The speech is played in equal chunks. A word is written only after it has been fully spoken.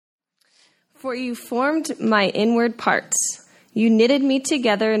For you formed my inward parts. You knitted me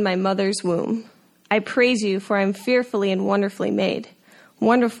together in my mother's womb. I praise you, for I am fearfully and wonderfully made.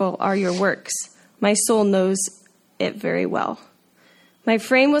 Wonderful are your works. My soul knows it very well. My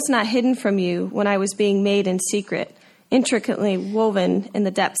frame was not hidden from you when I was being made in secret, intricately woven in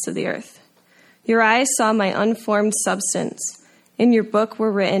the depths of the earth. Your eyes saw my unformed substance. In your book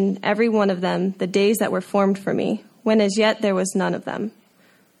were written, every one of them, the days that were formed for me, when as yet there was none of them.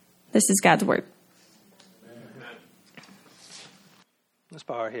 This is God's word. Amen. Let's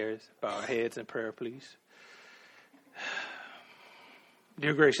bow our heads in prayer, please.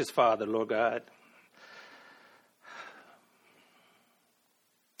 Dear gracious Father, Lord God,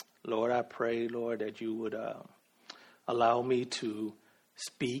 Lord, I pray, Lord, that you would allow me to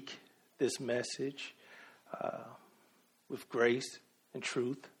speak this message with grace and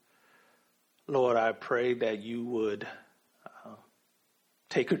truth. Lord, I pray that you would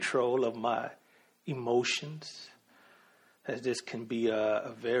take control of my emotions, as this can be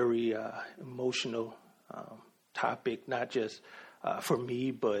a very emotional topic, not just for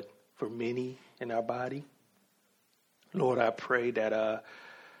me, but for many in our body. Lord, I pray that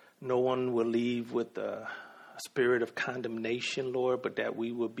no one will leave with a spirit of condemnation, Lord, but that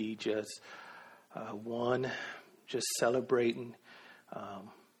we will be just just celebrating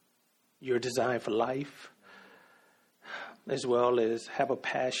your design for life, as well as have a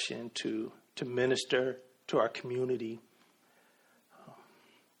passion to minister to our community.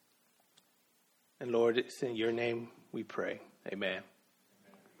 And Lord, it's in your name we pray. Amen.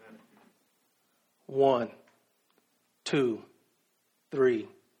 Amen. 1, 2, 3,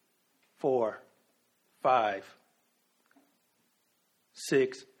 4, 5,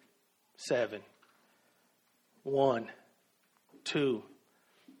 6, 7. 1, 2,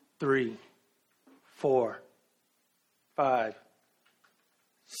 3, 4, 5,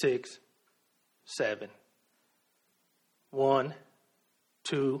 6, 7. 1,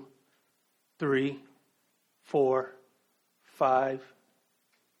 2, 3, 4, 5,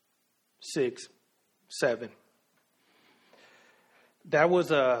 6, 7. That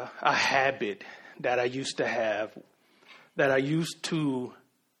was a habit that I used to have, that I used to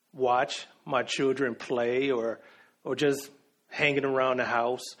watch my children play or just hanging around the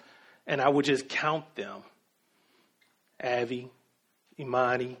house, and I would just count them. Avi,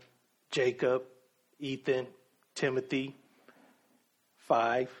 Imani, Jacob, Ethan, Timothy,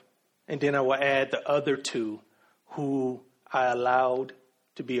 5. And then I will add the other 2 who I allowed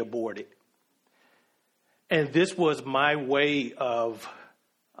to be aborted. And this was my way of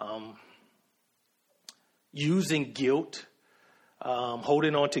using guilt,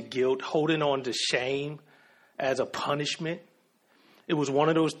 holding on to guilt, holding on to shame as a punishment. It was one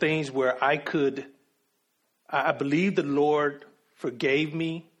of those things where I believe the Lord forgave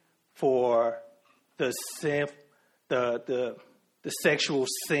me for the sin, the sexual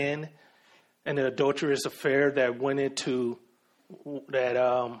sin and the adulterous affair that went into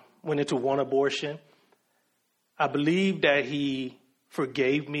one abortion. I believe that he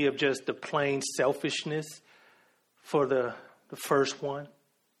forgave me of just the plain selfishness for the first one.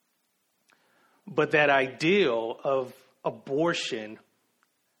 But that ideal of abortion,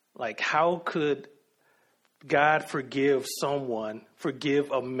 like how could God forgive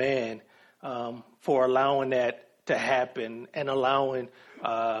a man for allowing that to happen and allowing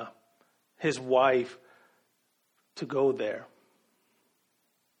his wife to go there?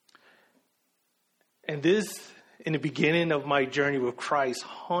 And this, in the beginning of my journey with Christ,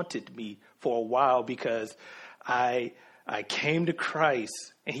 haunted me for a while, because I came to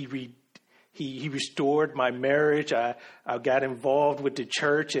Christ and He restored my marriage. I got involved with the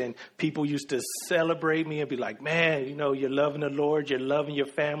church, and people used to celebrate me and be like, man, you're loving the Lord. You're loving your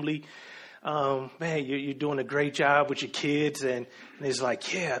family. Man, you're doing a great job with your kids. And it's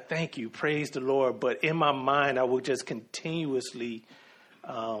like, yeah, thank you. Praise the Lord. But in my mind, I would just continuously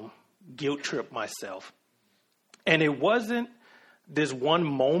guilt trip myself. And it wasn't this one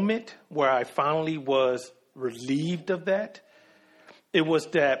moment where I finally was relieved of that. It was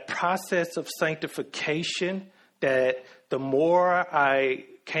that process of sanctification that the more I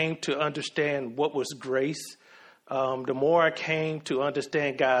came to understand what was grace, the more I came to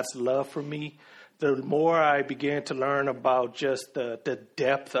understand God's love for me, the more I began to learn about just the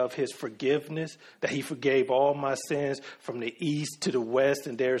depth of his forgiveness, that he forgave all my sins from the east to the west,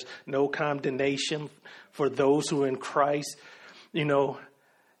 and there's no condemnation for those who are in Christ.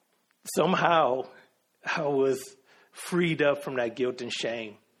 Somehow I was freed up from that guilt and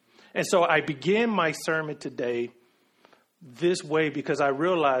shame. And so I began my sermon today this way because I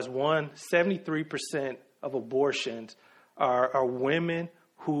realized, 73% of abortions are women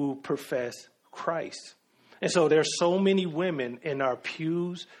who profess Christ. And so there's so many women in our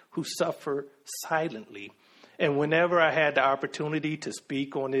pews who suffer silently. And whenever I had the opportunity to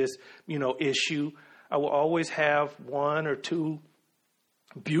speak on this, issue, I will always have one or two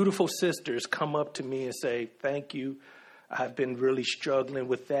beautiful sisters come up to me and say, thank you. I've been really struggling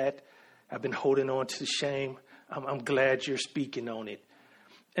with that. I've been holding on to shame. I'm glad you're speaking on it.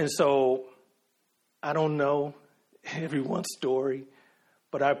 And so I don't know everyone's story,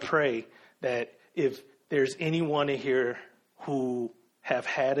 but I pray that if there's anyone in here who have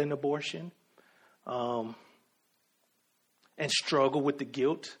had an abortion and struggle with the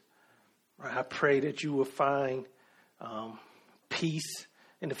guilt, I pray that you will find peace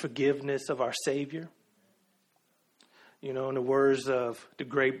in the forgiveness of our Savior. In the words of the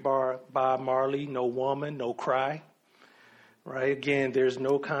great Bob Marley, no woman, no cry. Right? Again, there's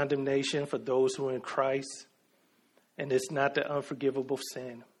no condemnation for those who are in Christ, and it's not the unforgivable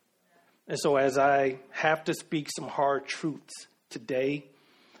sin. And so as I have to speak some hard truths today,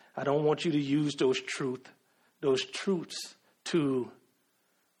 I don't want you to use those truths to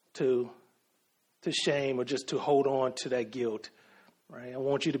shame or just to hold on to that guilt. Right? I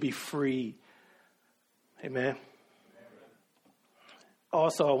want you to be free. Amen.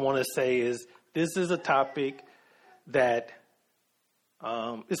 Also, I want to say is this is a topic that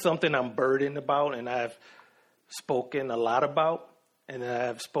is something I'm burdened about, and I've spoken a lot about, and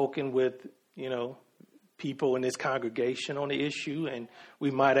I've spoken with, people in this congregation on the issue, and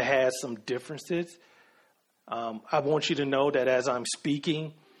we might have had some differences. I want you to know that as I'm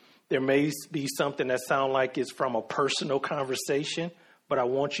speaking, there may be something that sounds like it's from a personal conversation, but I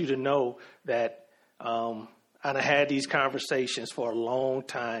want you to know that I've had these conversations for a long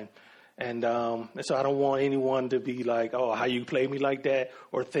time. And so I don't want anyone to be like, oh, how you play me like that,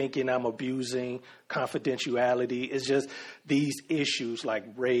 or thinking I'm abusing confidentiality. It's just these issues like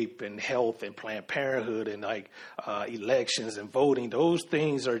rape and health and Planned Parenthood and elections and voting. Those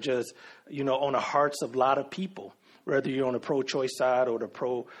things are just, on the hearts of a lot of people, whether you're on the pro-choice side or the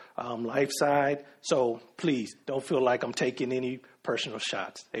pro-life side. So please don't feel like I'm taking any personal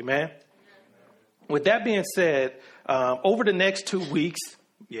shots. Amen. With that being said, over the next 2 weeks,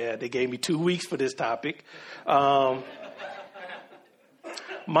 they gave me 2 weeks for this topic.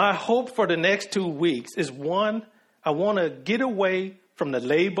 My hope for the next 2 weeks is, one, I want to get away from the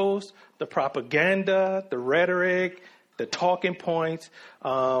labels, the propaganda, the rhetoric, the talking points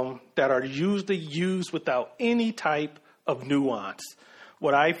that are usually used without any type of nuance.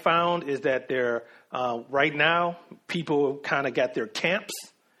 What I found is that right now, people kind of got their camps,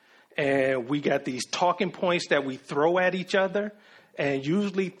 and we got these talking points that we throw at each other. And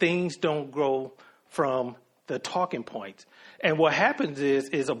usually things don't grow from the talking points. And what happens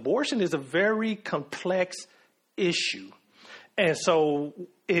is abortion is a very complex issue. And so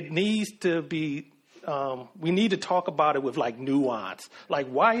it needs to be, we need to talk about it with nuance. Like,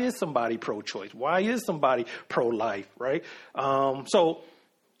 why is somebody pro-choice? Why is somebody pro-life, right? So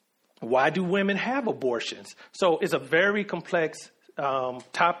why do women have abortions? So it's a very complex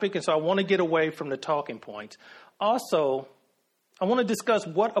topic. And so I want to get away from the talking points. Also, I want to discuss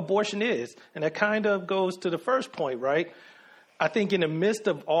what abortion is. And that kind of goes to the first point, right? I think in the midst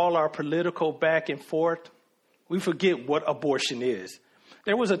of all our political back and forth, we forget what abortion is.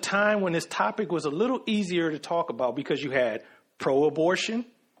 There was a time when this topic was a little easier to talk about because you had pro-abortion,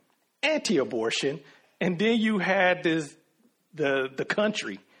 anti-abortion, and then you had the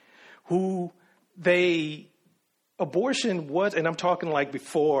country who abortion was, and I'm talking like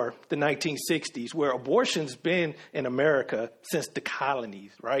before the 1960s, where abortion's been in America since the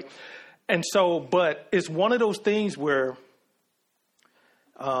colonies, right? And so, but it's one of those things where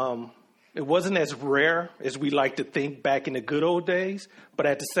it wasn't as rare as we like to think back in the good old days, but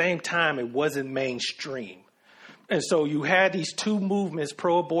at the same time, it wasn't mainstream. And so you had these two movements,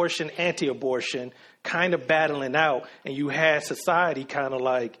 pro-abortion, anti-abortion, kind of battling out, and you had society kind of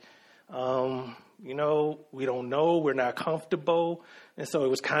like, we don't know, we're not comfortable. And so it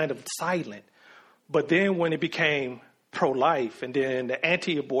was kind of silent. But then when it became pro-life, and then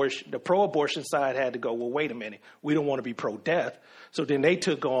the pro-abortion side had to go, well, wait a minute, we don't want to be pro-death. So then they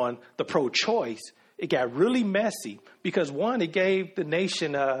took on the pro-choice. It got really messy because, one, it gave the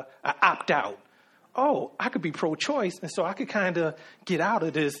nation an opt-out. Oh, I could be pro-choice, and so I could kind of get out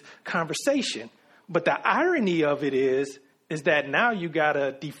of this conversation. But the irony of it is that now you got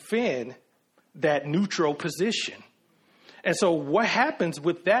to defend that neutral position. And so what happens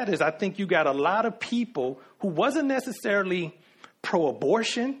with that is I think you got a lot of people who wasn't necessarily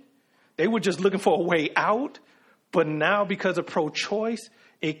pro-abortion. They were just looking for a way out. But now because of pro-choice,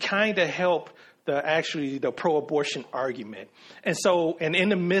 it kind of helped the pro-abortion argument. And in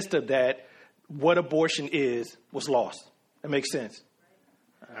the midst of that, what abortion was lost. That makes sense?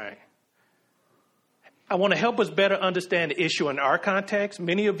 All right. I want to help us better understand the issue in our context.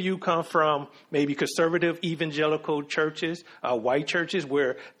 Many of you come from maybe conservative evangelical churches, white churches,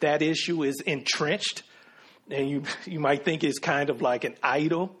 where that issue is entrenched. And you might think it's kind of like an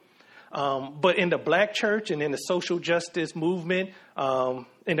idol. But in the black church and in the social justice movement,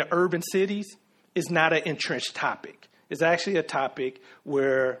 in the urban cities, it's not an entrenched topic. It's actually a topic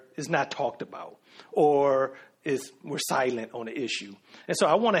where it's not talked about, or we're silent on the issue. And so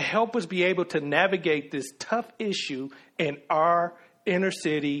I want to help us be able to navigate this tough issue in our inner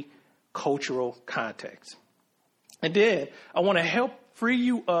city cultural context. And then I want to help free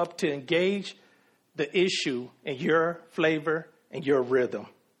you up to engage the issue in your flavor and your rhythm.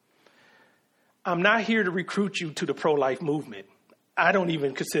 I'm not here to recruit you to the pro-life movement. I don't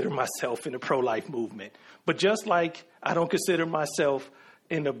even consider myself in the pro-life movement. But just like I don't consider myself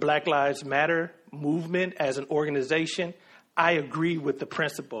in the Black Lives Matter movement as an organization, I agree with the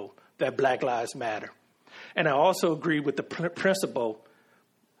principle that Black Lives Matter. And I also agree with the principle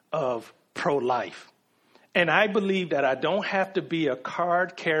of pro-life. And I believe that I don't have to be a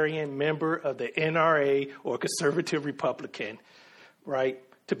card-carrying member of the NRA or conservative Republican, right,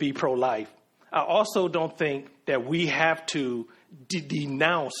 to be pro-life. I also don't think that we have to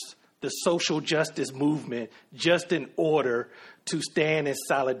denounce the social justice movement just in order to stand in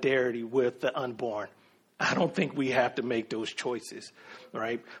solidarity with the unborn. I don't think we have to make those choices,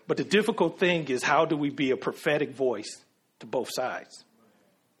 right? But the difficult thing is, how do we be a prophetic voice to both sides?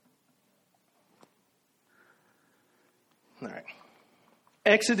 All right.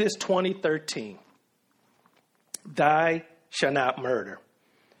 Exodus 20:13. Thou shalt not murder.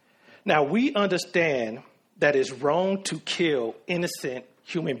 Now, we understand that it's wrong to kill innocent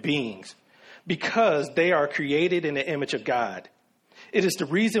human beings because they are created in the image of God. It is the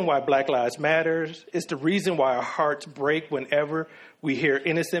reason why Black Lives Matter. It's the reason why our hearts break whenever we hear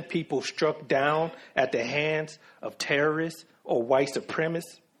innocent people struck down at the hands of terrorists or white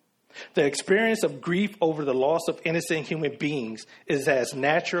supremacists. The experience of grief over the loss of innocent human beings is as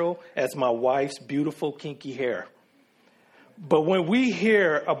natural as my wife's beautiful kinky hair. But when we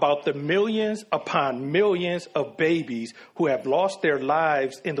hear about the millions upon millions of babies who have lost their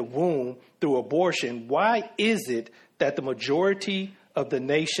lives in the womb through abortion, why is it that the majority of the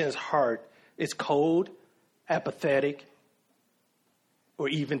nation's heart is cold, apathetic, or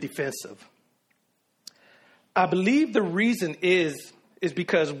even defensive? I believe the reason is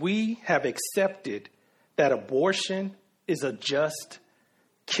because we have accepted that abortion is a just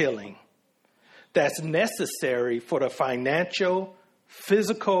killing that's necessary for the financial,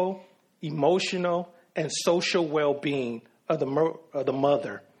 physical, emotional, and social well-being of the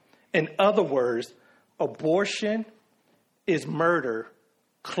mother. In other words, abortion is murder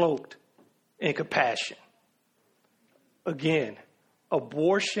cloaked in compassion. Again,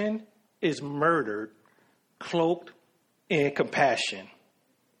 abortion is murder cloaked in compassion.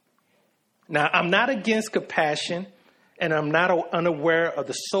 Now, I'm not against compassion, and I'm not unaware of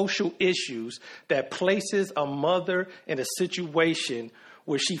the social issues that places a mother in a situation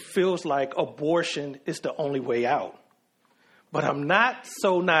where she feels like abortion is the only way out. But I'm not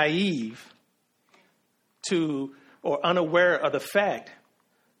so naive or unaware of the fact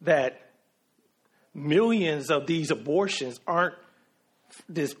that millions of these abortions aren't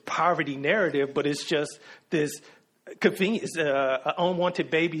this poverty narrative, but it's just this convenience. Unwanted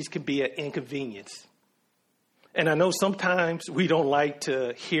babies can be an inconvenience. And I know sometimes we don't like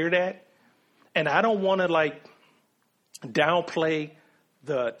to hear that. And I don't want to downplay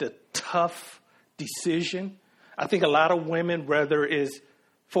the tough decision. I think a lot of women, whether it's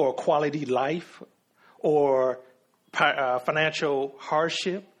for a quality life or financial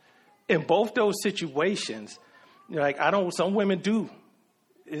hardship, in both those situations, some women do,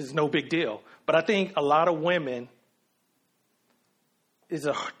 is no big deal. But I think a lot of women is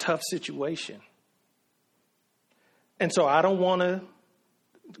a tough situation. And so I don't want to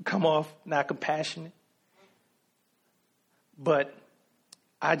come off not compassionate, but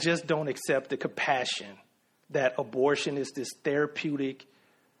I just don't accept the compassion that abortion is this therapeutic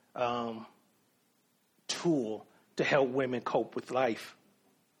tool to help women cope with life.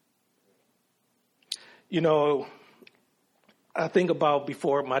 You know, I think about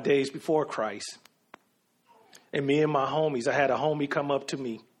my days before Christ, and me and my homies. I had a homie come up to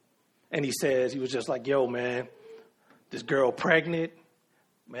me, and he was just like, "Yo, man, this girl pregnant,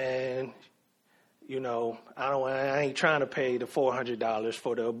 man, I ain't trying to pay the $400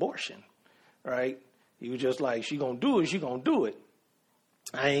 for the abortion," right? He was just like, she gonna do it, she gonna do it.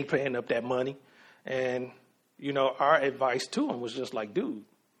 I ain't paying up that money. And, our advice to him was just like, dude,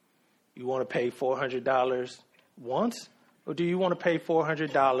 you want to pay $400 once? Or do you want to pay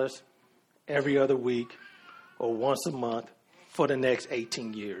 $400 every other week or once a month for the next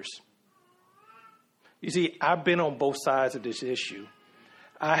 18 years? You see, I've been on both sides of this issue.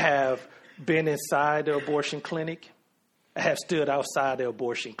 I have been inside the abortion clinic. I have stood outside the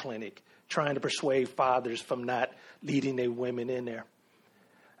abortion clinic trying to persuade fathers from not leading their women in there.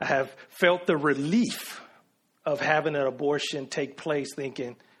 I have felt the relief of having an abortion take place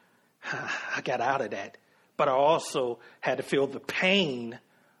thinking, I got out of that. But I also had to feel the pain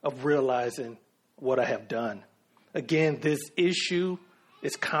of realizing what I have done. Again, this issue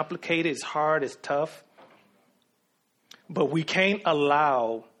is complicated, it's hard, it's tough. But we can't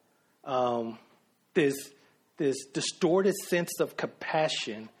allow this distorted sense of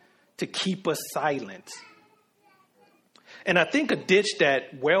compassion to keep us silent. And I think a ditch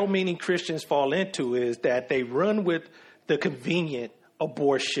that well-meaning Christians fall into is that they run with the convenient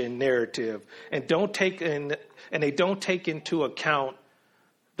abortion narrative and they don't take into account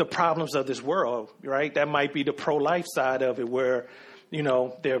the problems of this world, right? That might be the pro-life side of it where,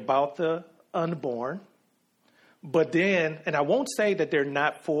 they're about the unborn. But then, and I won't say that they're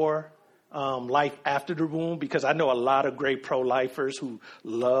not for life after the womb, because I know a lot of great pro-lifers who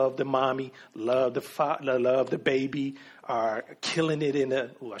love the mommy, love the baby, are killing it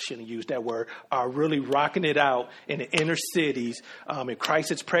I shouldn't use that word, are really rocking it out in the inner cities, in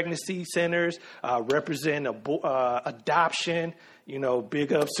crisis pregnancy centers, represent adoption.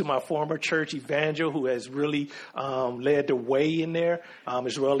 Big ups to my former church evangel who has really led the way in there,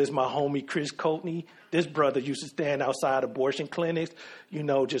 as well as my homie Chris Coatney. This brother used to stand outside abortion clinics,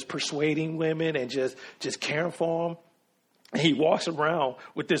 just persuading women and just caring for them. And he walks around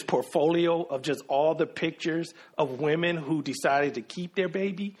with this portfolio of just all the pictures of women who decided to keep their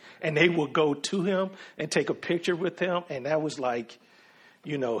baby, and they would go to him and take a picture with him. And that was like,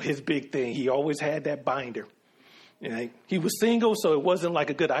 his big thing. He always had that binder. He was single, so it wasn't like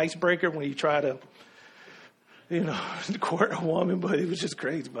a good icebreaker when he tried to, court a woman, but it was just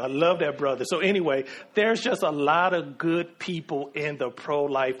crazy. But I love that brother. So anyway, there's just a lot of good people in the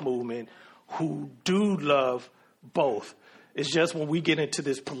pro-life movement who do love both. It's just when we get into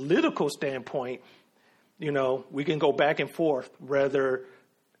this political standpoint, we can go back and forth whether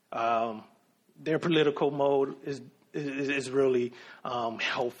their political mode is really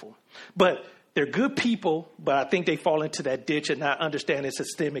helpful. But they're good people, but I think they fall into that ditch and not understanding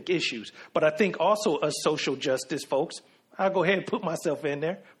systemic issues. But I think also as social justice folks, I'll go ahead and put myself in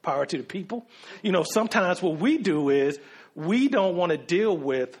there, power to the people. Sometimes what we do is we don't want to deal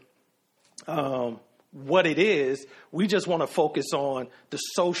with what it is. We just want to focus on the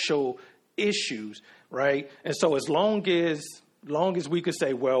social issues, right? And so as long as we could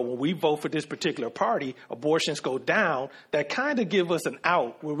say, well, when we vote for this particular party, abortions go down, that kind of give us an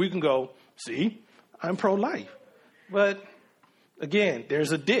out where we can go, see, I'm pro-life. But again,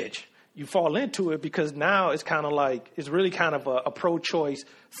 there's a ditch. You fall into it because now it's kind of like, it's really kind of a pro-choice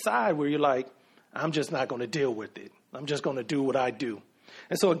side where you're like, I'm just not going to deal with it. I'm just going to do what I do.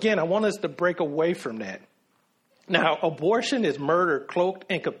 And so again, I want us to break away from that. Now, abortion is murder cloaked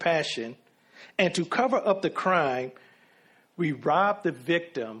in compassion. And to cover up the crime, we rob the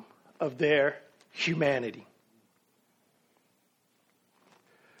victim of their humanity.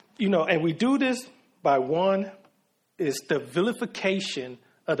 And we do this by one is the vilification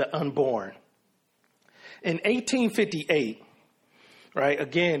of the unborn. In 1858, right,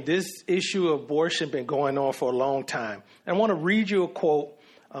 again, this issue of abortion been going on for a long time. And I want to read you a quote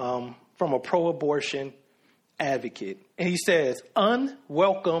from a pro-abortion advocate. And he says,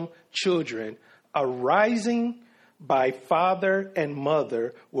 unwelcome children arising by father and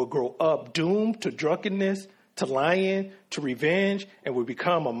mother will grow up doomed to drunkenness, to lying, to revenge, and will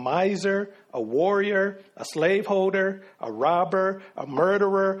become a miser, a warrior, a slaveholder, a robber, a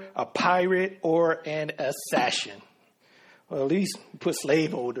murderer, a pirate, or an assassin. Well, at least put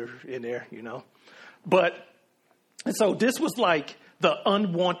slaveholder in there, But, and so this was like the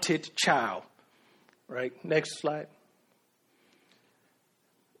unwanted child, right? Next slide.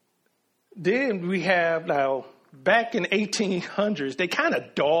 Then we have now, back in 1800s, they kind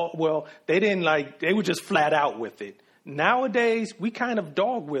of they were just flat out with it. Nowadays, we kind of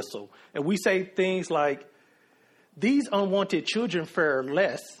dog whistle and we say things like, these unwanted children fare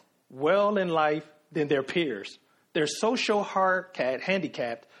less well in life than their peers. Their social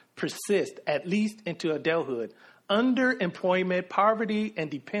handicap persists at least into adulthood. Underemployment, poverty, and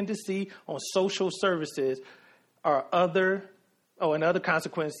dependency on social services are other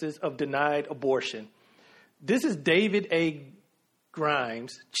consequences of denied abortion. This is David A.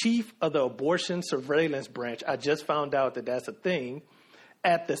 Grimes, chief of the abortion surveillance branch, I just found out that that's a thing,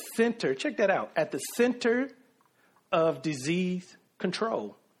 at the center, check that out, at the center of disease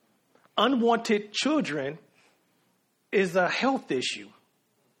control. Unwanted children is a health issue.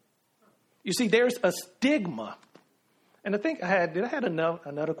 You see, there's a stigma. And I think I had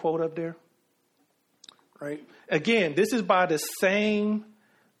another quote up there? Right? Again, this is by the same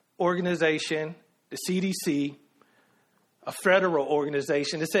organization, the CDC, a federal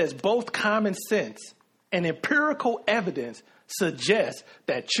organization. It says both common sense and empirical evidence suggest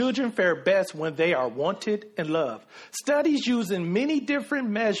that children fare best when they are wanted and loved. Studies using many different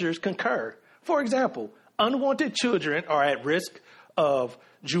measures concur. For example, unwanted children are at risk of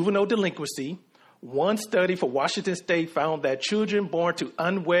juvenile delinquency. One study for Washington State found that children born to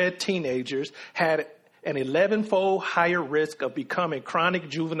unwed teenagers had an 11-fold higher risk of becoming chronic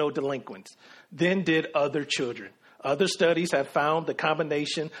juvenile delinquents than did other children. Other studies have found the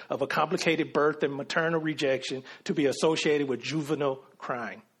combination of a complicated birth and maternal rejection to be associated with juvenile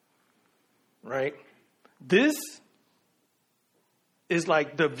crime. Right? This is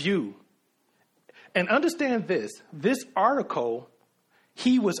like The View. And understand this article,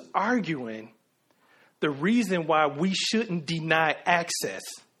 he was arguing the reason why we shouldn't deny access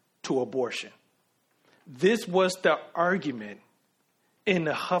to abortion. This was the argument in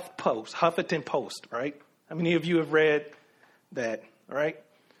the Huffington Post, right? How many of you have read that, right?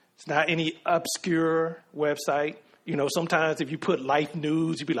 It's not any obscure website. You know, sometimes if you put Life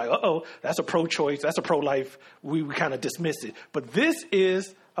News, you'd be like, that's a pro-choice, that's a pro-life. We kind of dismiss it. But this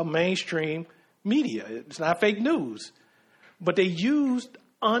is a mainstream media. It's not fake news. But they used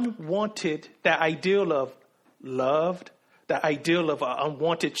unwanted, that ideal of loved, the ideal of an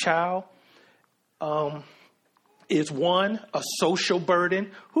unwanted child, is one, a social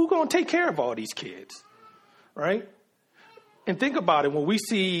burden. Who's going to take care of all these kids? Right? And think about it. When we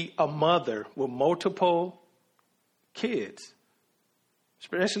see a mother with multiple kids,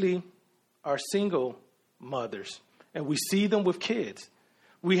 especially our single mothers, and we see them with kids,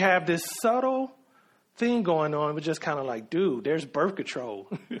 we have this subtle thing going on. We're just kind of like, dude, there's birth control,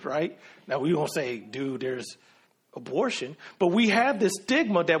 right? Now, we don't say, dude, there's abortion, but we have this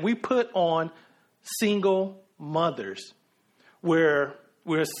stigma that we put on single mothers where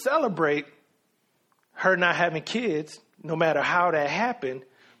we'll celebrate her not having kids, no matter how that happened.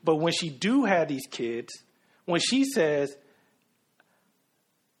 But when she do have these kids, when she says,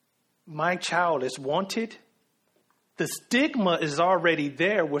 my child is wanted, the stigma is already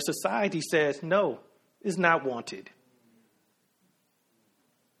there where society says, no, it's not wanted.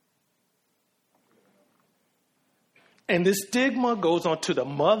 And this stigma goes on to the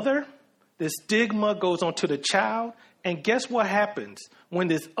mother. This stigma goes on to the child. And guess what happens when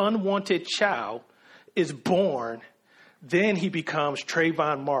this unwanted child is born? Then he becomes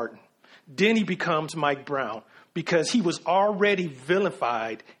Trayvon Martin. Then he becomes Mike Brown, because he was already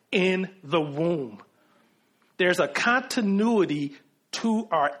vilified in the womb. There's a continuity to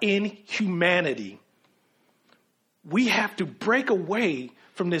our inhumanity. We have to break away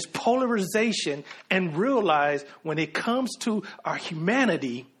from this polarization and realize when it comes to our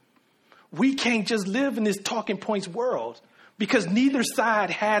humanity, we can't just live in this talking points world, because neither side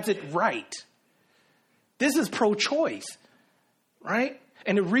has it right. This is pro-choice, right?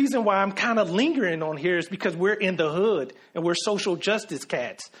 And the reason why I'm kind of lingering on here is because we're in the hood and we're social justice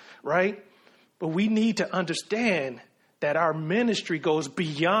cats, right? But we need to understand that our ministry goes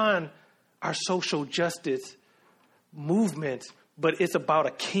beyond our social justice movements, but it's about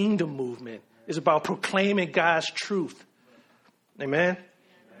a kingdom movement. It's about proclaiming God's truth. Amen?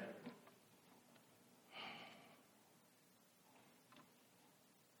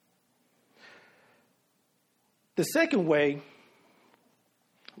 The second way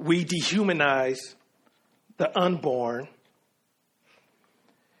we dehumanize the unborn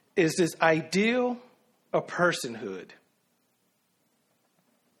is this ideal of personhood.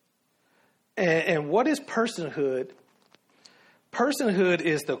 And what is personhood? Personhood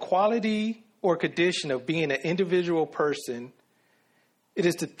is the quality or condition of being an individual person. It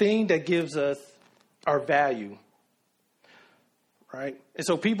is the thing that gives us our value, right? And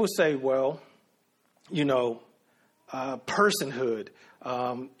so people say, well, you know, personhood.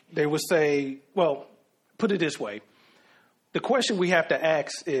 They would say, well, put it this way. The question we have to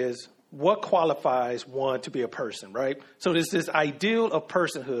ask is, what qualifies one to be a person, right? So there's this ideal of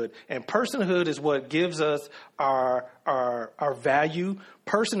personhood, and personhood is what gives us our value.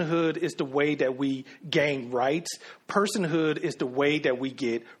 Personhood is the way that we gain rights. Personhood is the way that we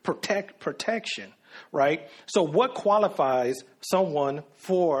get protection, right? So what qualifies someone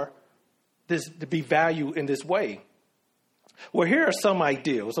for this to be valued in this way? Well, here are some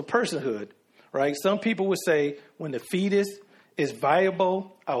ideals of personhood, right? Some people would say when the fetus is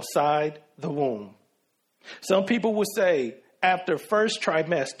viable outside the womb. Some people would say after first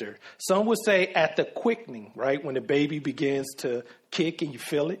trimester. Some would say at the quickening, right? When the baby begins to kick and you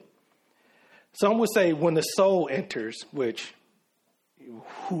feel it. Some would say when the soul enters, which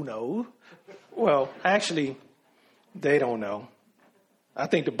who knows? Well, actually, they don't know. I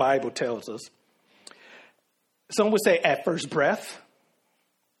think the Bible tells us. Some would say at first breath.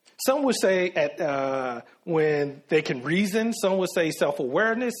 Some would say at when they can reason. Some would say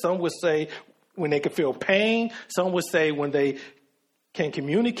self-awareness. Some would say when they can feel pain. Some would say when they can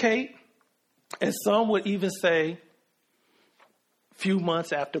communicate. And some would even say few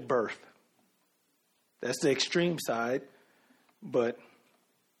months after birth. That's the extreme side. But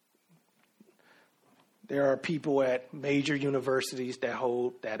there are people at major universities that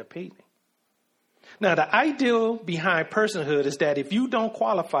hold that opinion. Now, the ideal behind personhood is that if you don't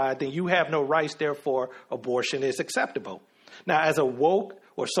qualify, then you have no rights. Therefore, abortion is acceptable. Now, as a woke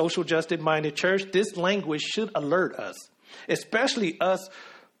or social justice-minded church, this language should alert us, especially us,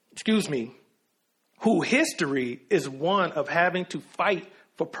 who history is one of having to fight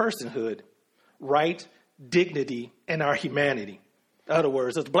for personhood, right, dignity, and our humanity. In other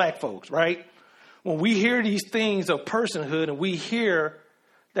words, as black folks, right? When we hear these things of personhood and we hear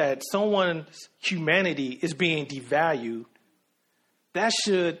that someone's humanity is being devalued, that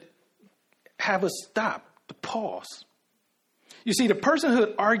should have us stop, to pause. You see, the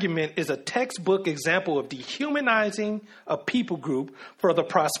personhood argument is a textbook example of dehumanizing a people group for the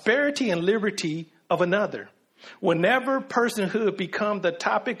prosperity and liberty of another. Whenever personhood becomes the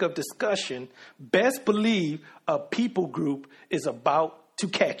topic of discussion, best believe a people group is about to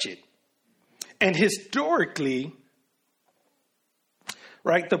catch it. And historically,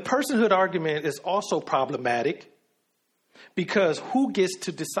 right, the personhood argument is also problematic because who gets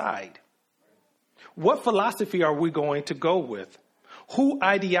to decide? What philosophy are we going to go with? Who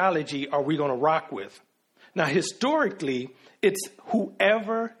ideology are we going to rock with? Now, historically, it's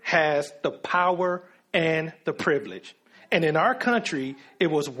whoever has the power and the privilege. And in our country,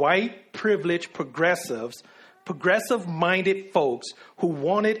 it was white, privileged progressives, progressive-minded folks who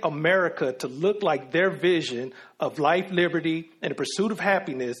wanted America to look like their vision of life, liberty, and the pursuit of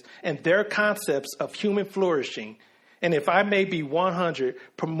happiness and their concepts of human flourishing. And if I may be 100,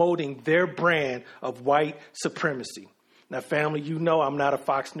 promoting their brand of white supremacy. Now, family, you know I'm not a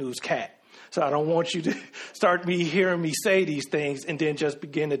Fox News cat. So I don't want you to start hearing me say these things and then just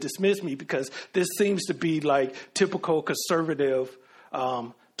begin to dismiss me because this seems to be like typical conservative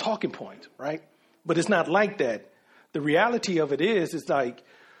talking point, right? But it's not like that. The reality of it is like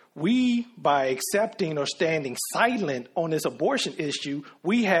we, by accepting or standing silent on this abortion issue,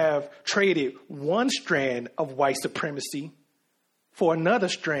 we have traded one strand of white supremacy for another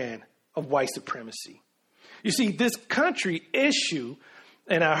strand of white supremacy. You see, this country issue,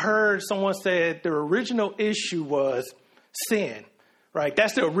 and I heard someone said the original issue was sin, right?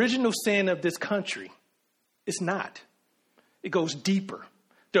 That's the original sin of this country. It's not. It goes deeper.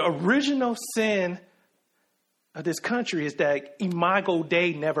 The original sin of this country is that Imago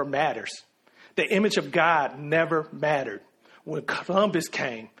Dei never matters. The image of God never mattered. When Columbus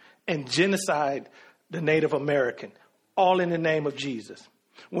came and genocide the Native American, all in the name of Jesus.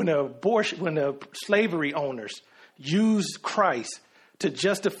 When the slavery owners used Christ to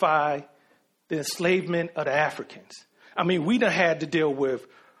justify the enslavement of the Africans. I mean, we done had to deal with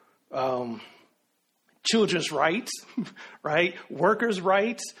children's rights, right? Workers'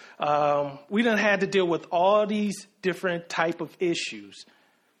 rights. We done had to deal with all these different type of issues.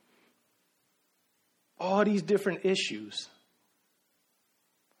 All these different issues.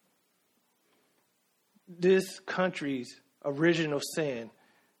 This country's original sin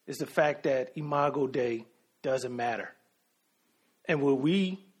is the fact that Imago Dei doesn't matter. And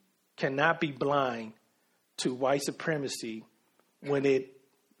we cannot be blind to white supremacy when it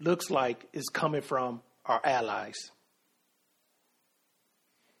looks like it's coming from our allies.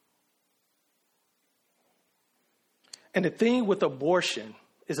 And the thing with abortion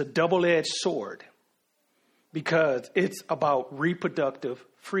is a double-edged sword because it's about reproductive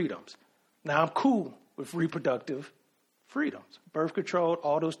freedoms. Now, I'm cool with reproductive freedoms. Birth control,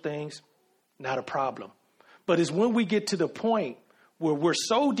 all those things, not a problem. But it's when we get to the point where we're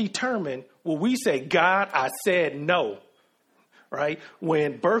so determined, where we say, God, I said no, right?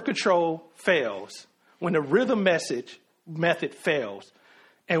 When birth control fails, when the rhythm method fails,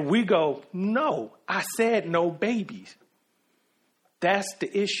 and we go, no, I said no babies. That's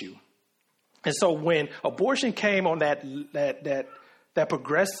the issue. And so when abortion came on that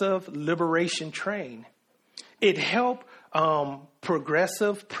progressive liberation train, it helped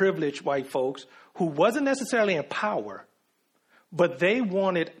progressive, privileged white folks who wasn't necessarily in power, but they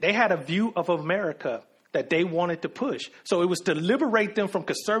had a view of America that they wanted to push. So it was to liberate them from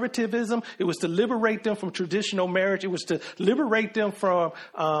conservatism. It was to liberate them from traditional marriage. It was to liberate them from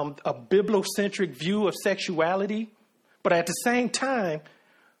a bibliocentric view of sexuality. But at the same time,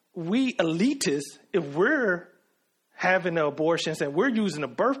 we elitists, if we're having the abortions and we're using the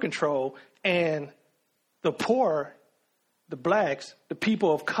birth control, and the poor, the blacks, the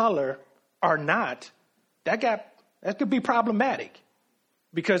people of color are not, that could be problematic.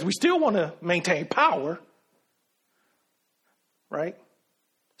 Because we still want to maintain power, right?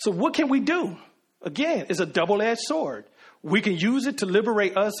 So what can we do? Again, it's a double-edged sword. We can use it to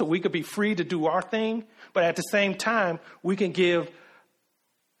liberate us so we could be free to do our thing. But at the same time, we can give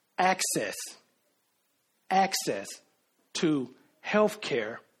access to health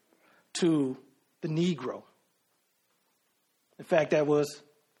care to the Negro. In fact, that was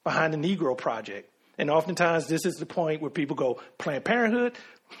behind the Negro Project. And oftentimes this is the point where people go, Planned Parenthood,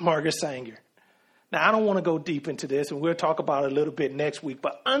 Margaret Sanger. Now, I don't want to go deep into this, and we'll talk about it a little bit next week,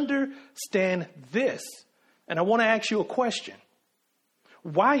 but understand this. And I want to ask you a question.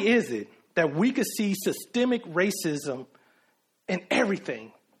 Why is it that we could see systemic racism in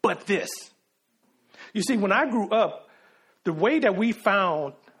everything but this? You see, when I grew up, the way that we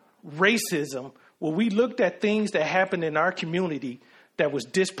found racism, well, we looked at things that happened in our community that was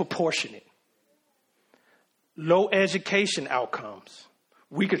disproportionate. Low education outcomes.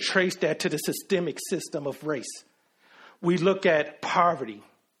 We could trace that to the systemic system of race. We look at poverty.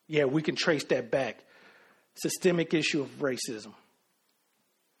 Yeah, we can trace that back. Systemic issue of racism.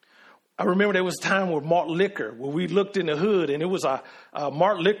 I remember there was a time where malt liquor, where we looked in the hood and it was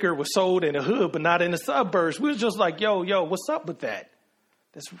malt liquor was sold in the hood, but not in the suburbs. We was just like, yo, what's up with that?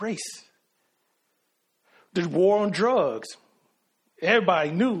 That's race. The war on drugs.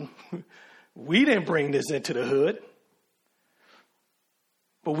 Everybody knew we didn't bring this into the hood.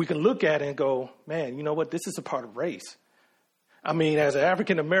 But we can look at it and go, man, you know what? This is a part of race. I mean, as an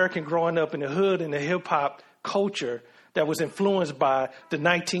African-American growing up in the hood in the hip-hop culture that was influenced by the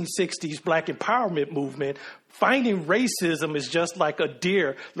 1960s Black empowerment movement, finding racism is just like a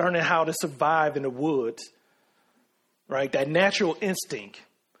deer learning how to survive in the woods, right? That natural instinct.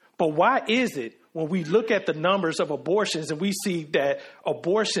 But why is it when we look at the numbers of abortions and we see that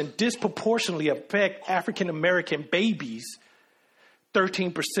abortion disproportionately affect African-American babies,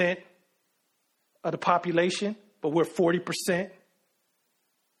 13% of the population, but we're 40%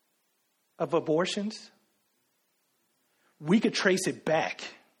 of abortions? We could trace it back.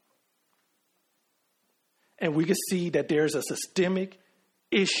 And we could see that there's a systemic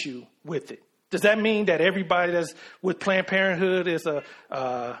issue with it. Does that mean that everybody that's with Planned Parenthood is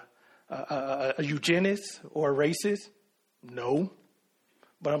a eugenist or a racist? No.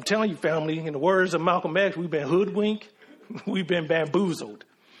 But I'm telling you, family, in the words of Malcolm X, we've been hoodwinked, we've been bamboozled.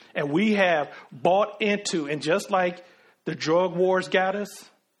 And we have bought into, and just like the drug wars got us,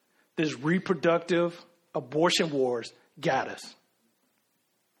 this reproductive abortion wars got us.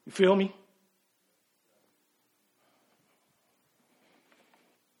 You feel me?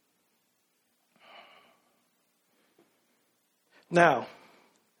 Now,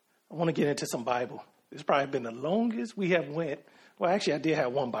 I want to get into some Bible. It's probably been the longest we have went. Well, actually, I did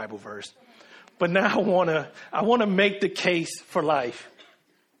have one Bible verse. But now I want to make the case for life.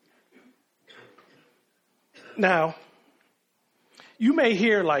 Now, you may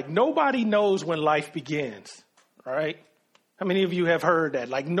hear like nobody knows when life begins, right? How many of you have heard that?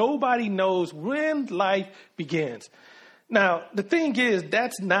 Like nobody knows when life begins. Now, the thing is,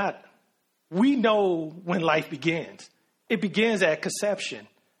 we know when life begins. It begins at conception,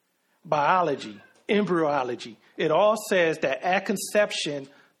 biology, embryology. It all says that at conception,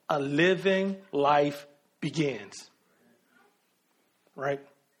 a living life begins, right?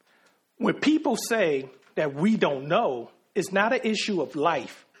 When people say that we don't know, it's not an issue of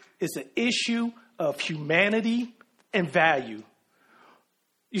life. It's an issue of humanity and value.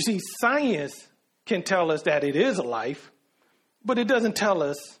 You see, science can tell us that it is a life, but it doesn't tell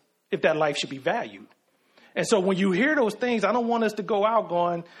us if that life should be valued. And so when you hear those things, I don't want us to go out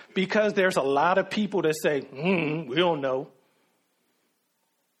going, because there's a lot of people that say, we don't know.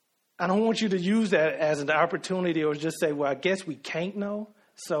 I don't want you to use that as an opportunity or just say, well, I guess we can't know,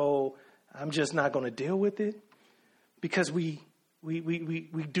 so I'm just not going to deal with it. Because we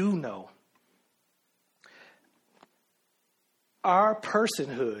do know. Our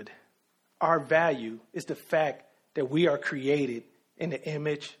personhood, our value is the fact that we are created in the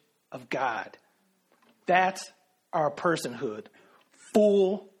image of God. That's our personhood.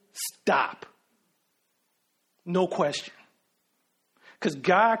 Full stop. No question. Because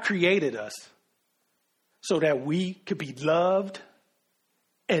God created us so that we could be loved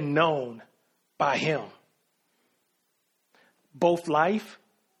and known by him. Both life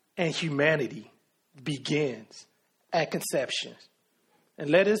and humanity begins at conception. And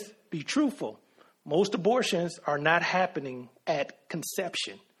let us be truthful. Most abortions are not happening at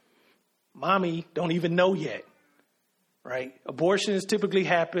conception. Mommy don't even know yet, right? Abortions typically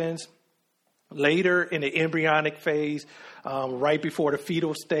happens later in the embryonic phase, right before the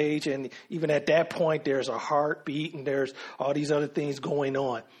fetal stage. And even at that point, there's a heartbeat and there's all these other things going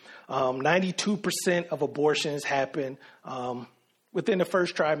on. 92% of abortions happen within the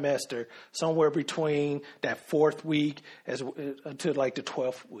first trimester, somewhere between that 4th week until like the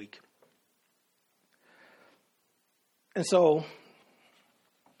 12th week. And so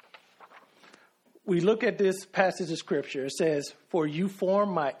we look at this passage of scripture. It says, "For you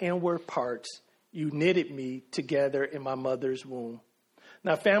formed my inward parts. You knitted me together in my mother's womb."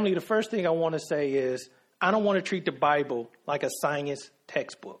 Now, family, the first thing I want to say is I don't want to treat the Bible like a science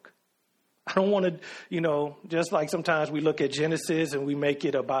textbook. I don't want to, just like sometimes we look at Genesis and we make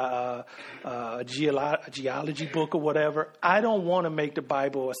it about a geology book or whatever. I don't want to make the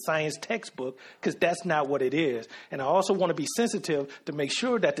Bible a science textbook because that's not what it is. And I also want to be sensitive to make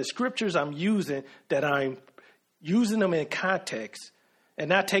sure that the scriptures I'm using them in context and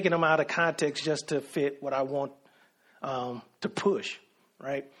not taking them out of context just to fit what I want to push,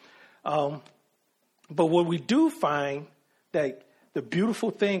 right? But what we do find that the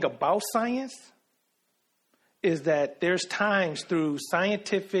beautiful thing about science is that there's times through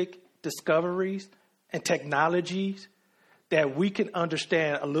scientific discoveries and technologies that we can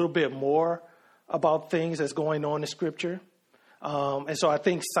understand a little bit more about things that's going on in Scripture. And so I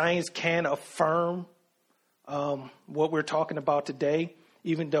think science can affirm what we're talking about today,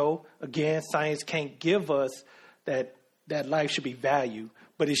 even though, again, science can't give us that life should be valued.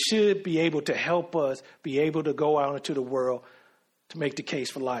 But it should be able to help us be able to go out into the world to make the case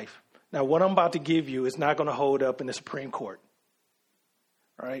for life. Now, what I'm about to give you is not going to hold up in the Supreme Court.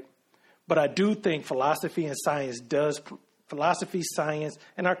 All right. But I do think philosophy, science,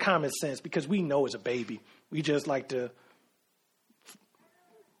 and our common sense, because we know as a baby, we just like to,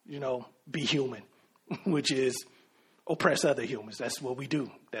 be human, which is oppress other humans. That's what we do.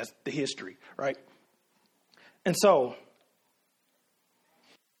 That's the history, right? And so,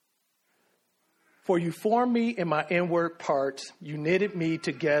 "For you formed me in my inward parts. You knitted me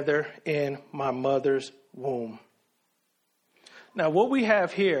together in my mother's womb." Now, what we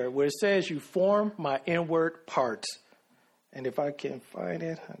have here, where it says you formed my inward parts, and if I can find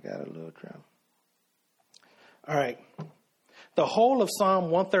it, I got a little drum. All right. The whole of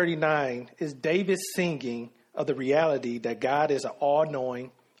Psalm 139 is David singing of the reality that God is an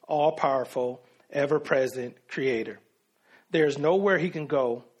all-knowing, all-powerful, ever-present creator. There is nowhere he can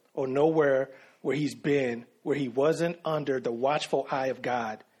go or nowhere where he's been, where he wasn't under the watchful eye of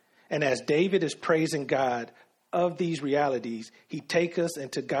God. And as David is praising God of these realities, he takes us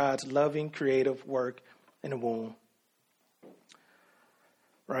into God's loving, creative work in the womb.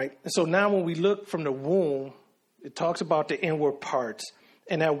 Right? And so now when we look from the womb, it talks about the inward parts.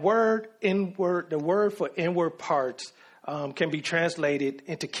 And that word, inward, the word for inward parts can be translated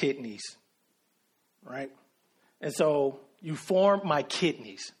into kidneys. Right? And so you formed my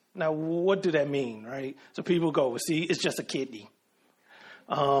kidneys. Now, what do that mean, right? So people go, well, see, it's just a kidney.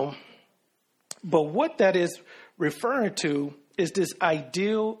 But what that is referring to is this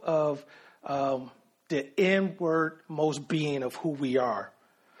ideal of the inwardmost being of who we are.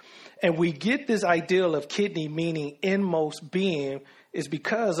 And we get this ideal of kidney meaning inmost being is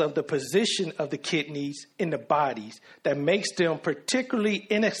because of the position of the kidneys in the bodies that makes them particularly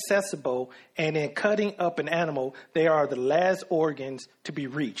inaccessible, and in cutting up an animal, they are the last organs to be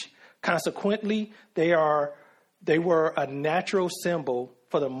reached. Consequently, they were a natural symbol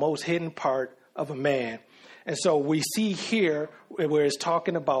for the most hidden part of a man. And so we see here where it's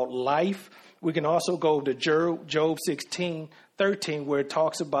talking about life. We can also go to Job 16:13, where it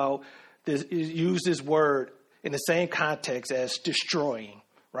talks about this, use this word in the same context as destroying,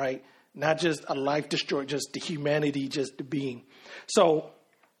 right? Not just a life destroyed, just the humanity, just the being. So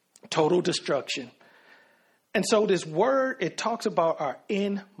total destruction. And so this word, it talks about our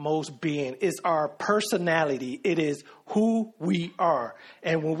inmost being. It's our personality. It is who we are.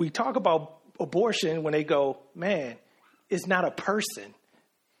 And when we talk about abortion, when they go, man, it's not a person.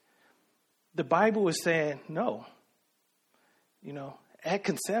 The Bible is saying, no. At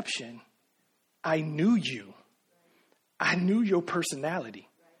conception, I knew you. I knew your personality.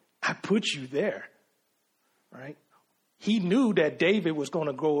 I put you there, right? He knew that David was going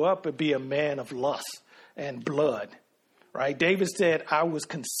to grow up and be a man of lust and blood, right? David said, I was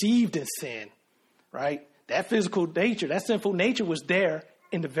conceived in sin, right? That physical nature, that sinful nature was there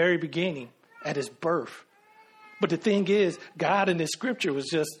in the very beginning at his birth. But the thing is, God in this scripture was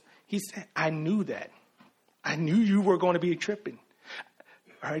just, he said, I knew that. I knew you were going to be tripping.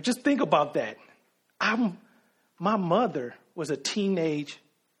 All right, just think about that. My mother was a teenage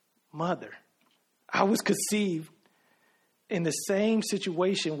mother. I was conceived in the same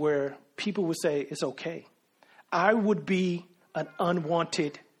situation where people would say, it's okay. I would be an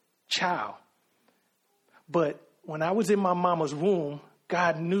unwanted child. But when I was in my mama's womb,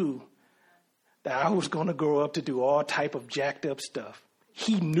 God knew that I was going to grow up to do all type of jacked up stuff.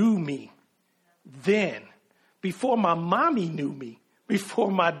 He knew me then, before my mommy knew me,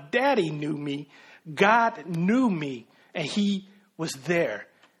 before my daddy knew me. God knew me, and he was there.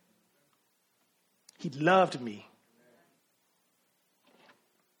 He loved me.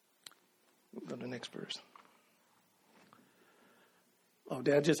 Go to the next verse. Oh,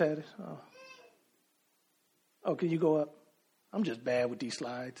 Dad just had it? Oh, can you go up? I'm just bad with these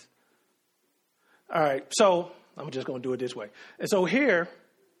slides. All right, so I'm just going to do it this way. And so here,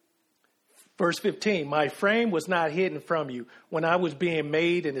 verse 15, my frame was not hidden from you when I was being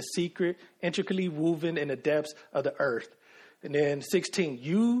made in the secret, intricately woven in the depths of the earth. And then 16,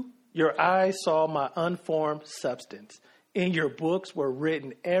 your eyes saw my unformed substance. In your books were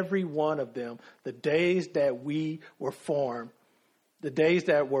written, every one of them, the days that were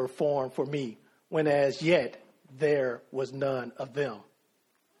formed for me, when as yet there was none of them.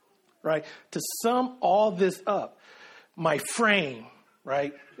 Right? To sum all this up, my frame,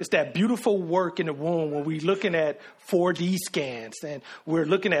 right? It's that beautiful work in the womb when we're looking at 4D scans and we're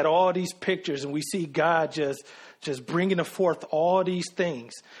looking at all these pictures and we see God just bringing forth all these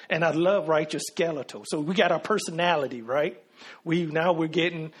things. And I love, right, your skeletal. So we got our personality, right? We're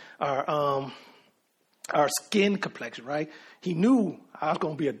getting our skin complexion, right? He knew I was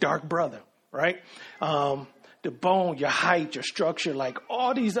going to be a dark brother, right? The bone, your height, your structure, like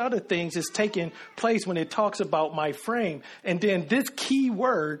all these other things is taking place when it talks about my frame. And then this key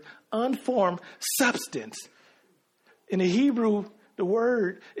word, unformed substance. In the Hebrew, the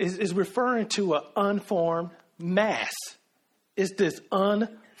word is referring to an unformed mass. It's this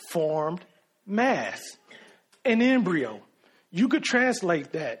unformed mass. An embryo. You could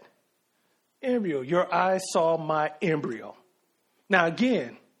translate that. Embryo. Your eyes saw my embryo. Now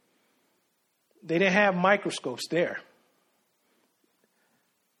again, they didn't have microscopes there.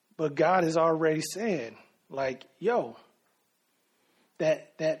 But God is already saying, like, yo, that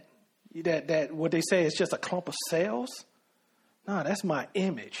what they say is just a clump of cells. No, that's my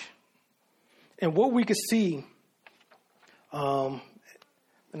image. And what we could see, and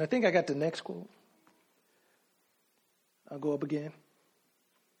I think I got the next quote. I'll go up again.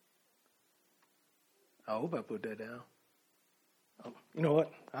 I hope I put that down. You know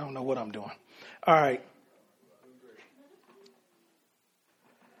what? I don't know what I'm doing. All right.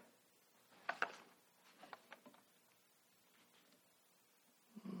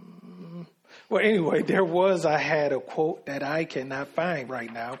 Well, anyway, I had a quote that I cannot find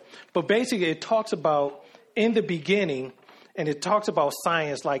right now. But basically, it talks about in the beginning, and it talks about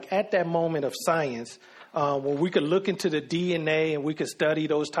science, like at that moment of science, when we could look into the DNA and we could study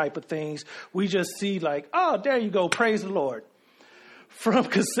those type of things, we just see like, oh, there you go. Praise the Lord. From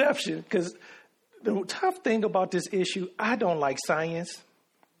conception, because the tough thing about this issue, I don't like science.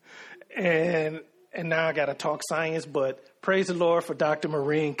 And now I got to talk science, but praise the Lord for Dr.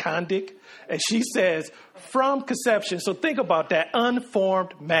 Maureen Kondik. And she says, from conception, so think about that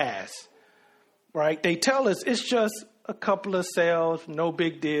unformed mass, right? They tell us it's just a couple of cells, no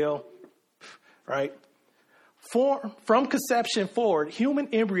big deal, right? From conception forward, human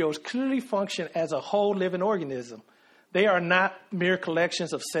embryos clearly function as a whole living organism. They are not mere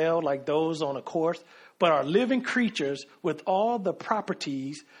collections of cells like those on a course, but are living creatures with all the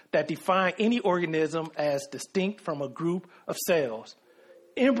properties that define any organism as distinct from a group of cells.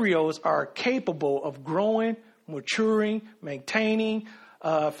 Embryos are capable of growing, maturing, maintaining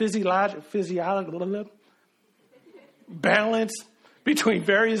physiological balance between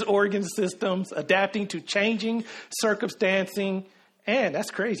various organ systems, adapting to changing circumstances, and that's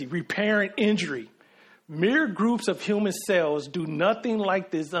crazy, repairing injury. Mere groups of human cells do nothing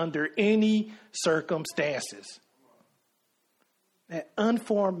like this under any circumstances. That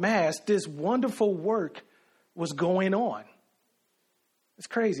unformed mass, this wonderful work was going on. It's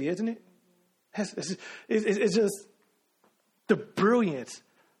crazy, isn't it? It's just the brilliance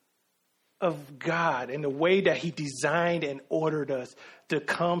of God and the way that he designed and ordered us to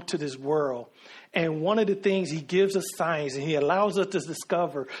come to this world. And one of the things he gives us signs and he allows us to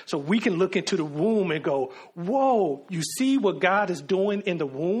discover so we can look into the womb and go, whoa, you see what God is doing in the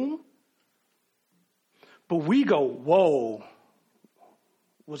womb? But we go, whoa,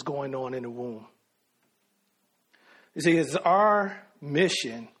 what's going on in the womb? You see, it's our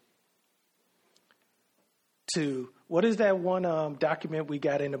mission to, what is that one document we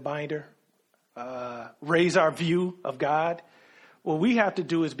got in the binder? Raise our view of God. What we have to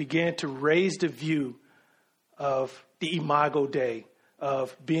do is begin to raise the view of the Imago Dei,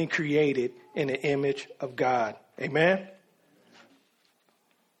 of being created in the image of God. Amen?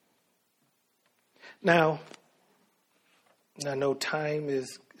 Now, I know time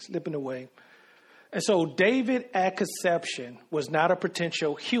is slipping away. And so David at conception was not a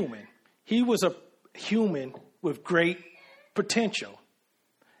potential human. He was a human with great potential.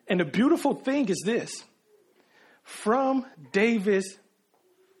 And the beautiful thing is this. From David's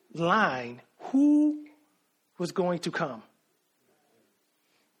line, who was going to come?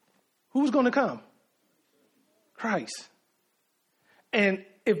 Who was going to come? Christ. And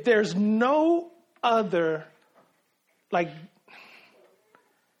if there's no other,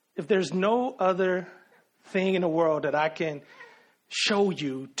 if there's no other thing in the world that I can show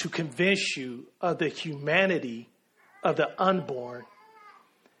you to convince you of the humanity of the unborn,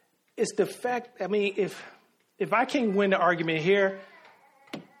 it's the fact, if I can't win the argument here,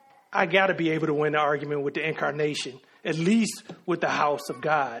 I got to be able to win the argument with the incarnation, at least with the house of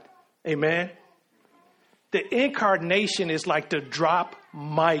God. Amen. The incarnation is like the drop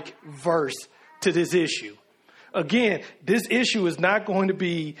mic verse to this issue. Again, this issue is not going to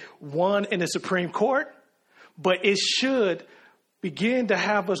be won in the Supreme Court, but it should begin to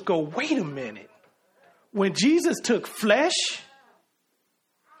have us go, wait a minute. When Jesus took flesh,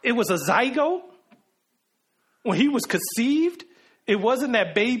 it was a zygote. When he was conceived, it wasn't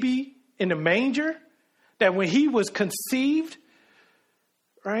that baby in the manger. That when he was conceived,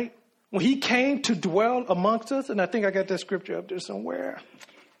 right? When he came to dwell amongst us, and I think I got that scripture up there somewhere.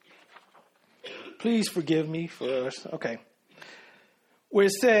 Please forgive me for us. Okay. Where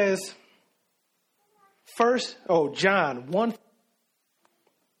it says, John 1.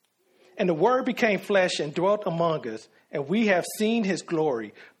 And the word became flesh and dwelt among us, and we have seen his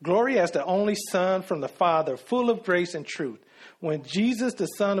glory. Glory as the only Son from the Father, full of grace and truth. When Jesus, the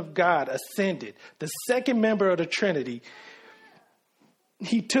Son of God, ascended, the second member of the Trinity,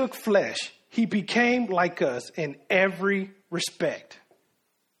 he took flesh. He became like us in every respect.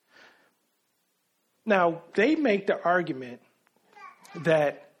 Now, they make the argument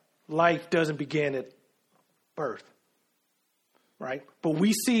that life doesn't begin at birth, right? But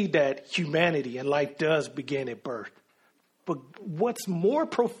we see that humanity and life does begin at birth. But what's more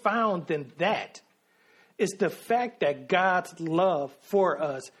profound than that is the fact that God's love for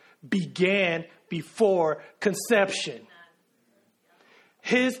us began before conception.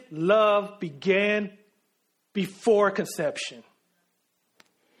 His love began before conception.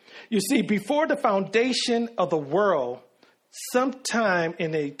 You see, before the foundation of the world, sometime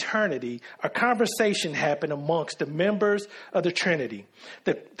in eternity, a conversation happened amongst the members of the Trinity.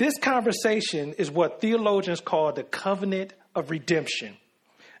 This conversation is what theologians call the covenant of redemption.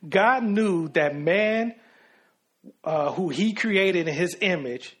 God knew that man, who he created in his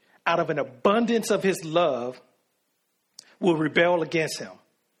image, out of an abundance of his love, will rebel against him.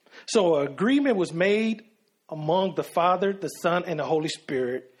 So an agreement was made among the Father, the Son, and the Holy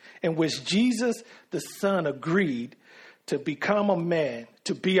Spirit, in which Jesus, the Son, agreed to become a man,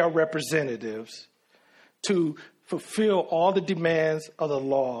 to be our representatives, to fulfill all the demands of the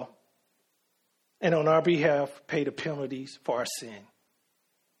law, and on our behalf, pay the penalties for our sin.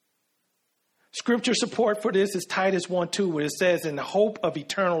 Scripture support for this is Titus 1:2, where it says, in the hope of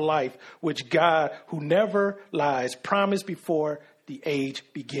eternal life, which God, who never lies, promised before the age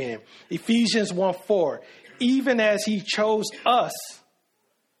began. Ephesians 1:4, even as he chose us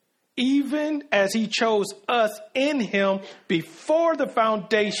in him before the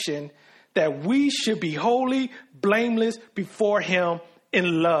foundation, that we should be holy, blameless before him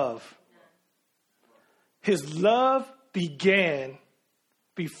in love. His love began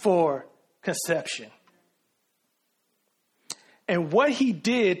before conception. And what he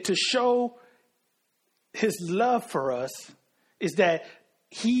did to show his love for us is that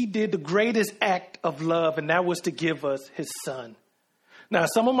he did the greatest act of love, and that was to give us his son. Now,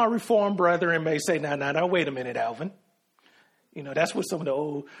 some of my Reformed brethren may say, now, wait a minute, Alvin. You know, that's what some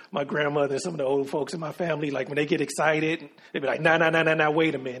of my grandmother and some of the old folks in my family, like when they get excited, they be like, no,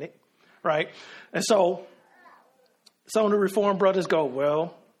 wait a minute, right? And so some of the Reformed brothers go,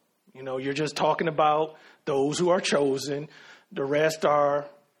 well, You know, you're just talking about those who are chosen. The rest are,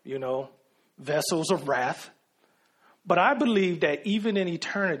 you know, vessels of wrath. But I believe that even in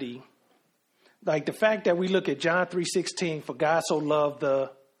eternity, like the fact that we look at John 3:16, for God so loved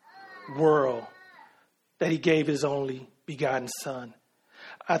the world that he gave his only begotten son.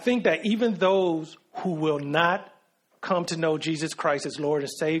 I think that even those who will not come to know Jesus Christ as Lord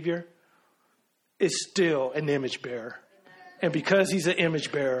and Savior is still an image bearer. And because he's an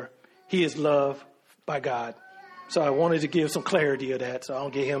image bearer, he is loved by God. So I wanted to give some clarity of that so I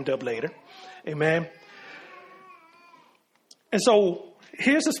don't get hemmed up later. Amen. And so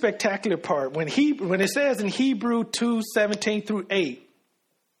here's the spectacular part. When it says in Hebrew 2:17-8,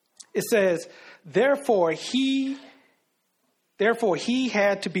 it says, Therefore he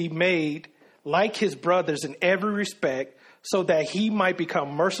had to be made like his brothers in every respect, so that he might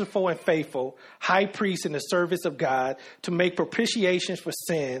become merciful and faithful, high priest in the service of God, to make propitiations for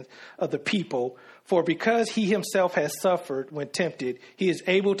sins of the people. For because he himself has suffered when tempted, he is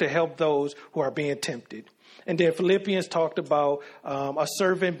able to help those who are being tempted. And then Philippians talked about a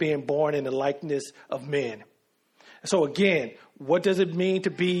servant being born in the likeness of men. So again, what does it mean to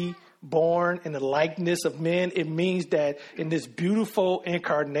be born in the likeness of men? It means that in this beautiful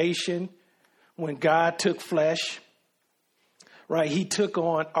incarnation, when God took flesh, right, he took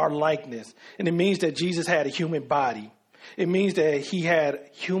on our likeness. And it means that Jesus had a human body. It means that he had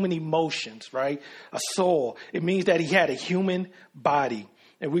human emotions, right? A soul. It means that he had a human body.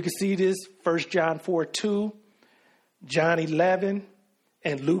 And we can see this 1 John 4:2, John 11,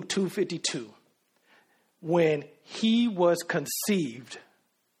 and Luke 2:52. When he was conceived,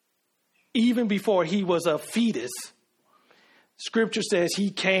 even before he was a fetus, Scripture says he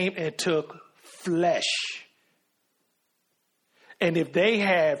came and took flesh. And if they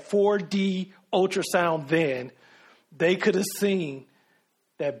had 4D ultrasound then, they could have seen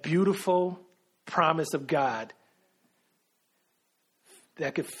that beautiful promise of God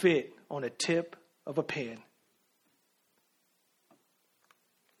that could fit on the tip of a pen.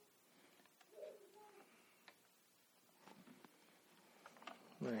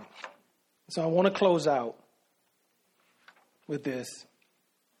 Right. So I want to close out with this.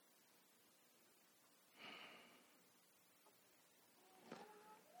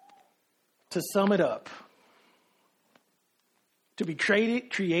 To sum it up, to be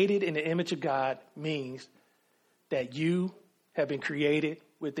created in the image of God means that you have been created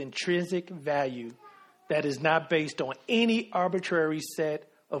with intrinsic value that is not based on any arbitrary set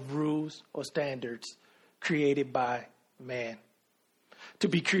of rules or standards created by man. To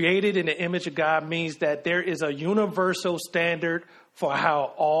be created in the image of God means that there is a universal standard for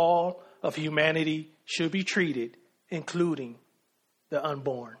how all of humanity should be treated, including the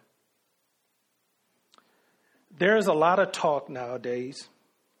unborn. There is a lot of talk nowadays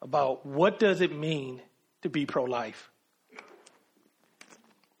about what does it mean to be pro-life.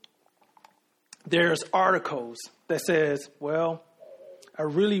 There's articles that says, well, I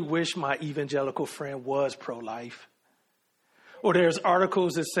really wish my evangelical friend was pro-life. Or there's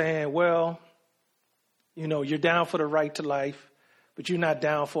articles that saying, well, you know, you're down for the right to life, but you're not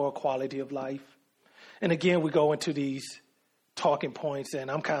down for equality of life. And again, we go into these talking points,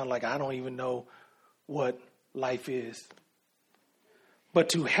 and I'm kind of like, I don't even know what life is. But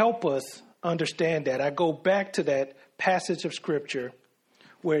to help us understand that, I go back to that passage of Scripture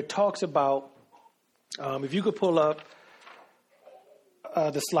where it talks about, if you could pull up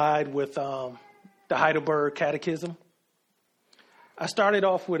the slide with the Heidelberg Catechism. I started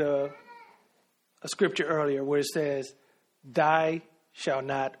off with a scripture earlier where it says, "Thou shalt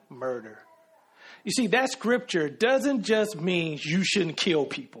not murder." You see, that scripture doesn't just mean you shouldn't kill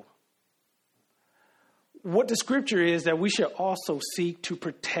people. What the scripture is that we should also seek to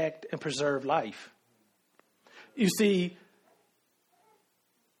protect and preserve life. You see,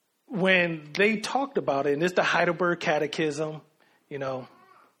 when they talked about it, and it's the Heidelberg Catechism, you know,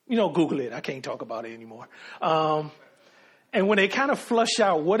 Google it. I can't talk about it anymore. And when they kind of flush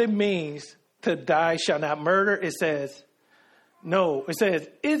out what it means to "thou shalt not murder," it says,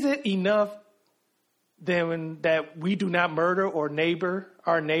 is it enough then that we do not murder our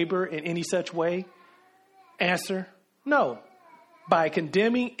neighbor in any such way? Answer, no. By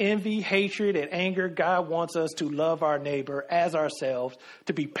condemning envy, hatred, and anger, God wants us to love our neighbor as ourselves,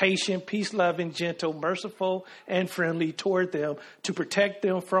 to be patient, peace-loving, gentle, merciful, and friendly toward them, to protect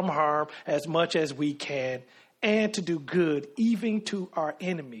them from harm as much as we can, and to do good even to our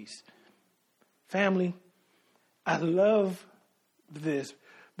enemies. Family, I love this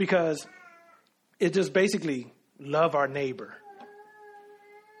because it just basically love our neighbor.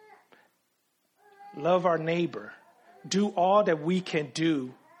 Love our neighbor. Do all that we can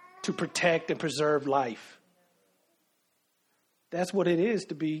do to protect and preserve life. That's what it is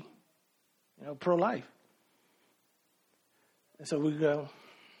to be, pro-life. And so we go.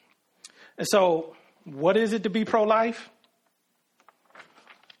 And so what is it to be pro-life?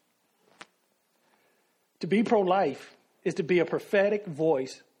 To be pro-life is to be a prophetic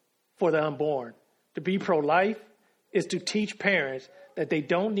voice for the unborn. To be pro-life is to teach parents that they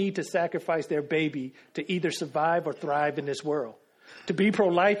don't need to sacrifice their baby to either survive or thrive in this world. To be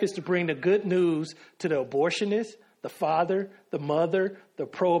pro-life is to bring the good news to the abortionist, the father, the mother, the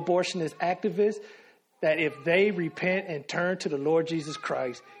pro-abortionist activist, that if they repent and turn to the Lord Jesus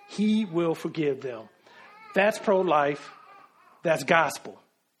Christ, he will forgive them. That's pro-life. That's gospel.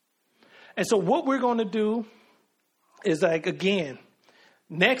 And so what we're going to do is, again,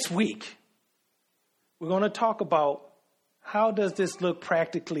 next week, we're going to talk about how does this look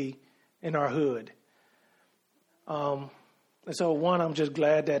practically in our hood. And so, one, I'm just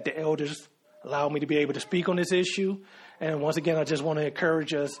glad that the elders allowed me to be able to speak on this issue. And once again, I just want to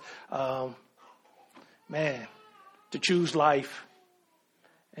encourage us, to choose life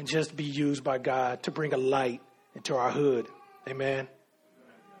and just be used by God to bring a light into our hood. Amen.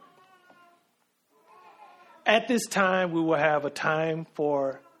 At this time, we will have a time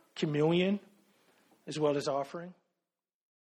for communion as well as offering.